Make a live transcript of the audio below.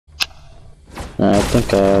I think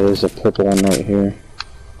there's a purple one right here.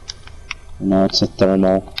 No, it's a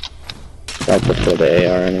thermal. I prefer the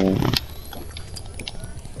AR anyway.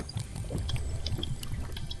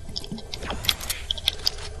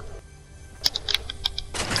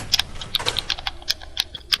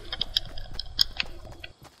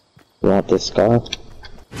 You want this scar?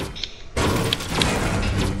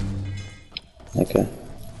 Okay.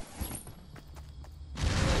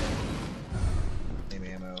 Same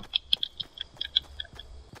ammo.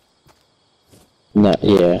 No,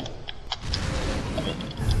 yeah.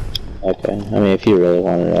 Okay. I mean, if you really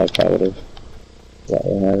wanted it, I probably would have let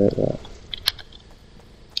you have it, but...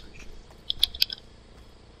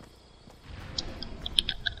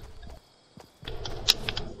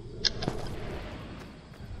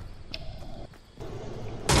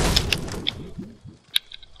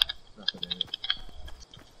 Nothing in it.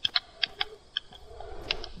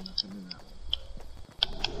 Nothing in that one.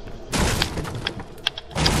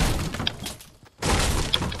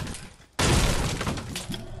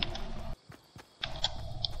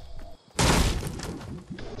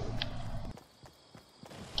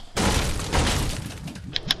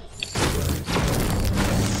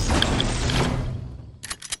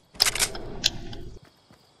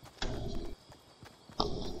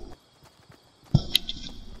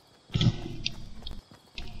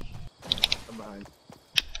 I'm behind.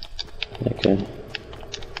 Okay.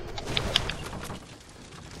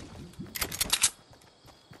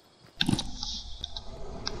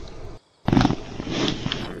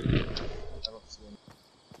 I don't see any.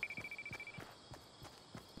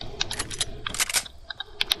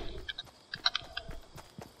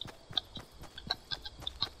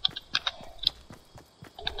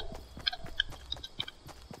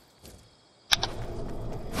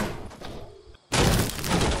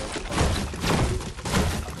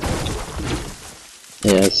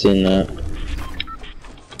 Yeah, I've seen that.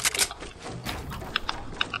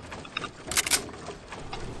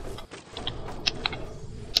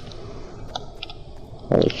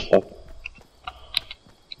 Holy fuck.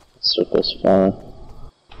 Circle's far.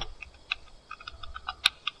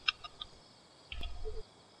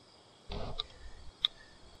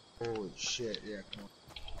 Holy shit, yeah, come on.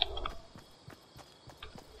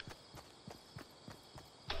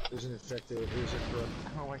 There's an infected, there's a corrupt, I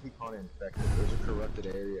don't know why he called it infected. There's a corrupted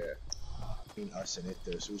area between us and it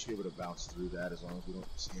though, so we should be able to bounce through that as long as we don't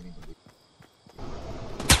see anybody.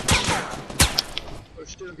 Oh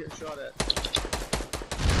shit, I'm getting shot at.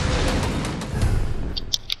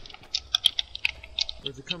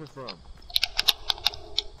 Where's it coming from?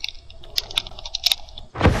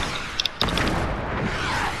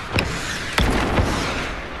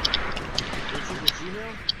 Is it you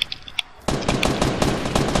now?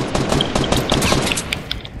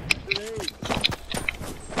 Grenade!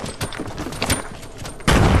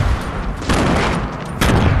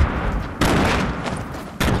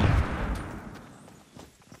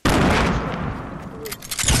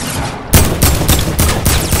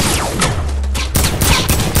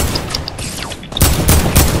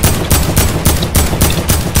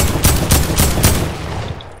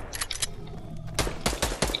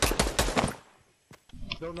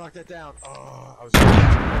 Don't knock that down. Oh, I was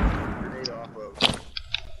gonna grenade off of.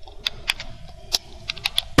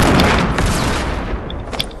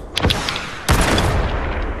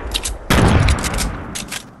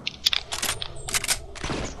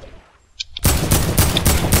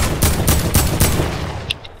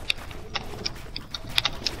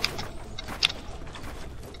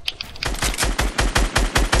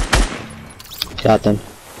 Got them.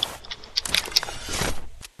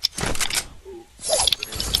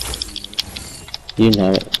 You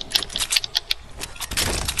know it.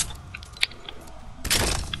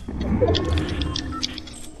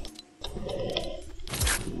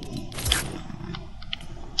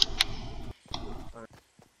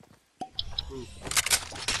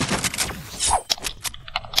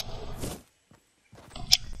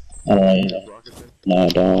 I don't know. No, I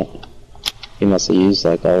don't. He must have used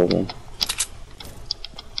like all of them.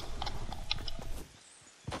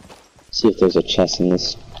 See if there's a chest in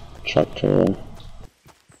this truck trailer.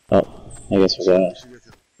 Oh, I guess we got it.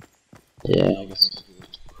 Yeah, I guess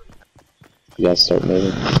we gotta start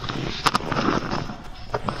moving.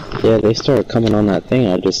 Yeah, they started coming on that thing.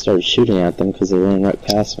 I just started shooting at them because they ran right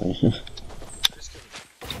past me.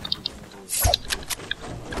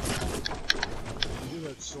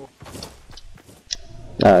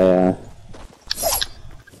 Oh yeah.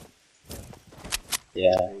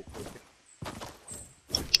 Yeah.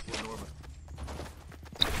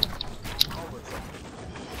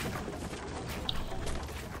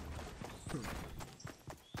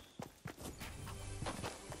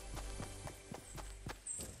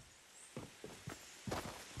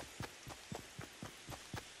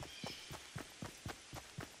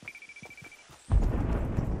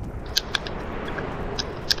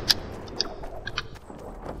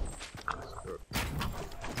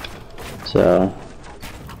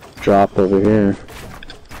 drop over here.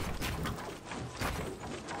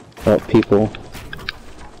 Oh, people.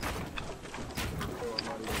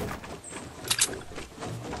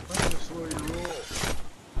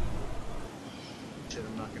 Shit,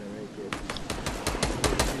 I'm not gonna make it.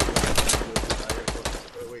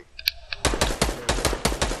 Wait.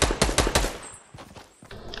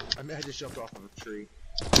 I mean, I just jumped off of a tree.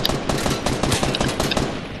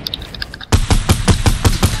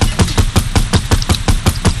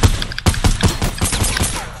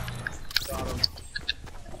 Got him.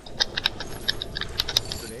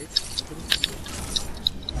 Grenades?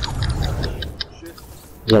 Shit.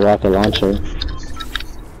 There's a rocket launcher.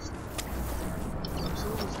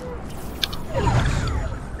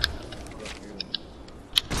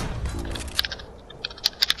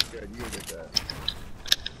 Good, you can get that.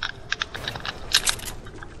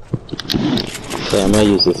 Okay, I'm gonna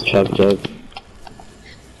use this chug jug.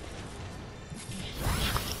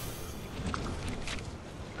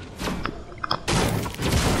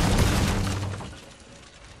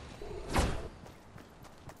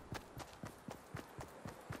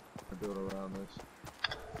 Build around this.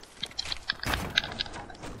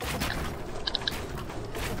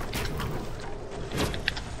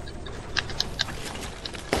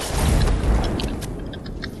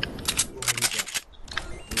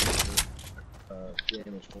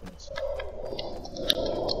 Damage points.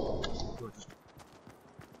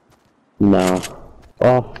 No.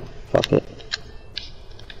 Oh, fuck it.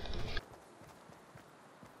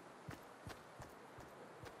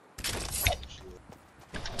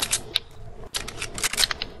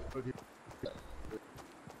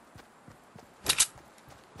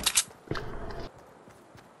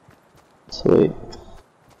 Sweet.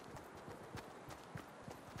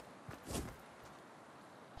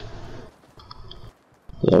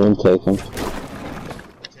 Yeah, we can take him.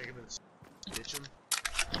 Take him and ditch him?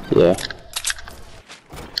 Yeah.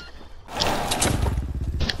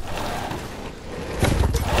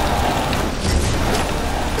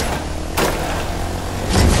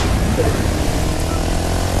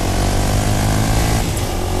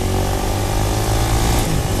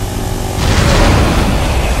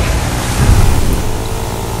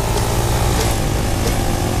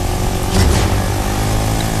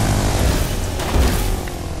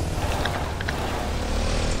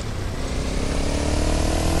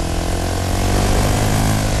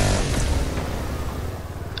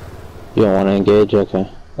 You don't want to engage?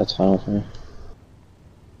 Okay, that's fine with me.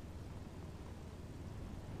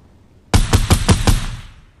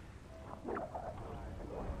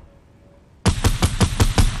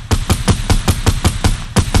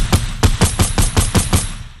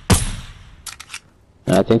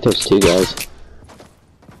 I think there's two guys.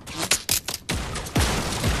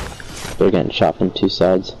 They're getting shot from two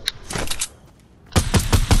sides.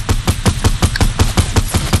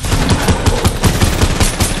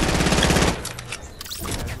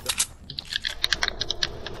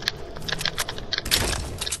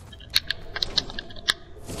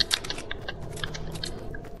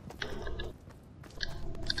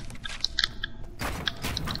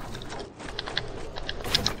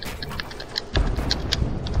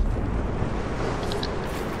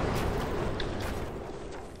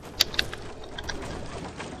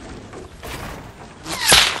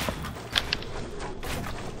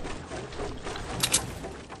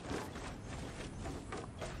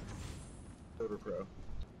 Pro.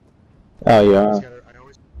 Oh, yeah.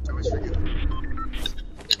 I always forget the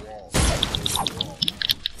wall.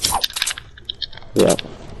 Yep.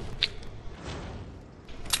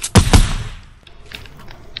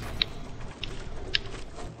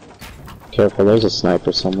 Careful, there's a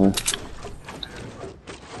sniper somewhere.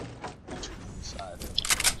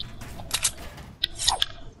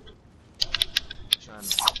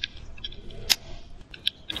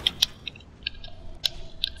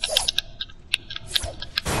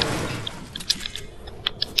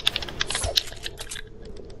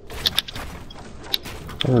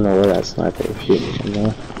 I don't know where that sniper was shooting from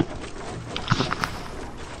there.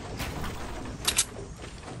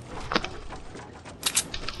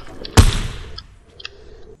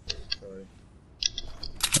 Sorry.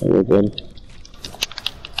 Oh, we're good.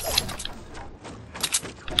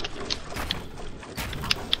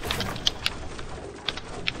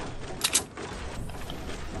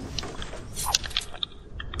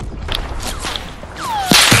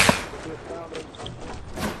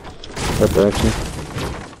 What direction?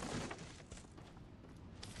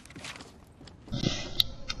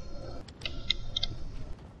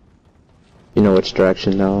 You know which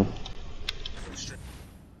direction now?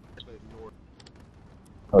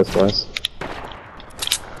 North west.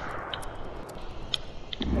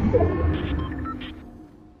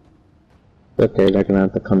 Okay, they're gonna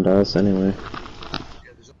have to come to us anyway. Yeah,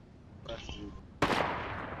 there's only left, dude.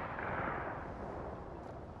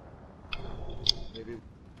 Maybe.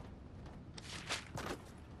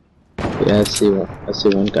 Yeah, I see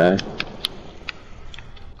one guy.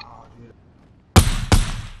 Oh, dude.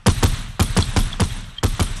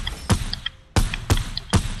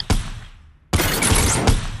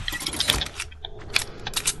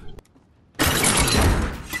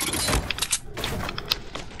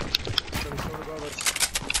 Somebody's coming above us.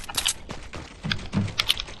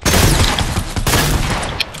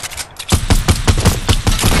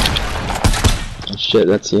 Oh, shit,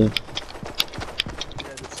 that's you. Yeah,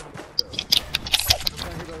 there's somebody Come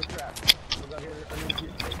down here by the trap. Come down here underneath you.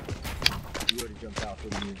 You already jumped out,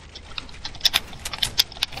 didn't you?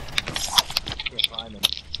 Can't find them.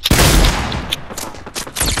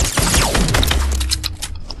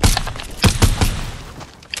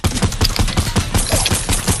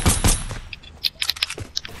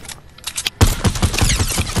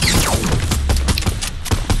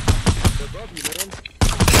 They're above you,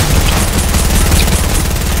 man.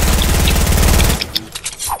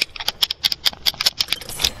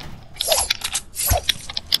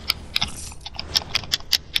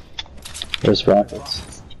 There's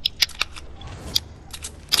rockets.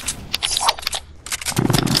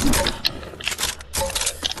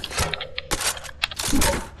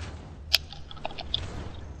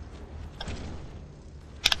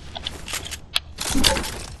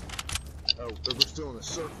 Oh, but we're still in a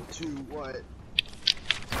circle too. What?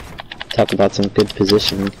 Talk about some good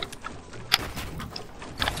positioning.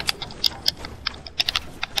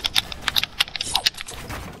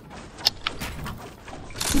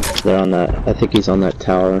 They're on that. I think he's on that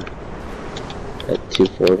tower at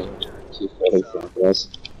 240. 240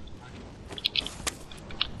 southwest.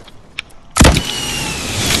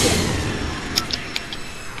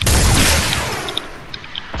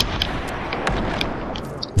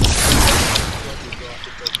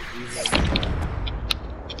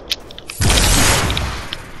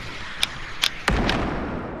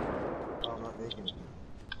 Oh, I'm not making it.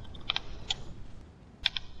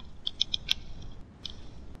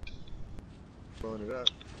 Blowing it up.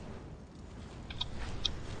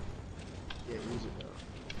 Can't use it though.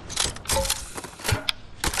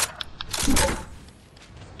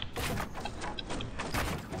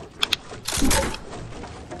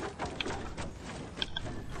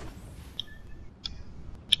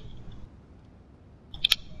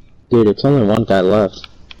 Dude, it's only one guy left.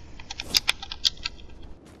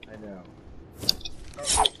 I know.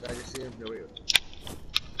 Oh, wait, I just see him. No, wait.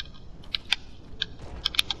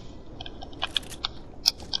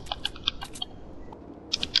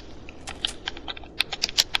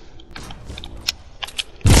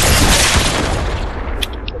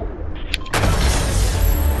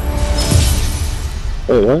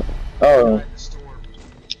 Wait, what? Oh, In the storm,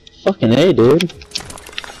 fucking A, dude.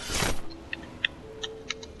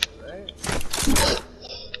 right?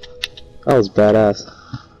 That was badass.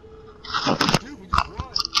 Dude, we just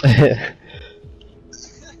won.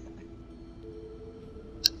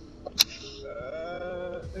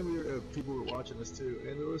 And we were, people were watching us too,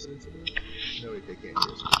 and they're listening to me. No, wait, they can't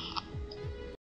hear us.